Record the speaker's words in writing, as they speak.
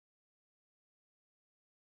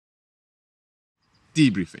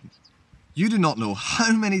Debriefing. You do not know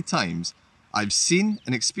how many times I've seen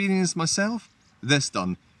and experienced myself this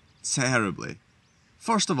done terribly.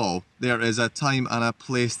 First of all, there is a time and a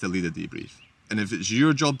place to lead a debrief. And if it's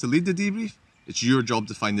your job to lead the debrief, it's your job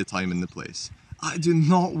to find the time and the place. I do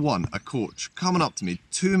not want a coach coming up to me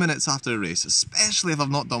 2 minutes after a race, especially if I've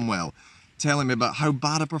not done well, telling me about how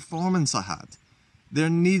bad a performance I had. There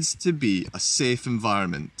needs to be a safe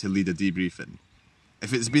environment to lead a debrief in.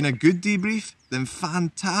 If it's been a good debrief, then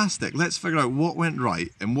fantastic. Let's figure out what went right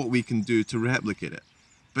and what we can do to replicate it.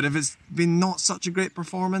 But if it's been not such a great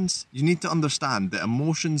performance, you need to understand that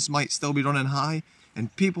emotions might still be running high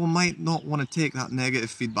and people might not want to take that negative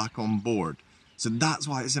feedback on board. So that's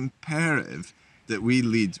why it's imperative that we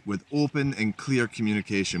lead with open and clear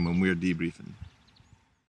communication when we're debriefing.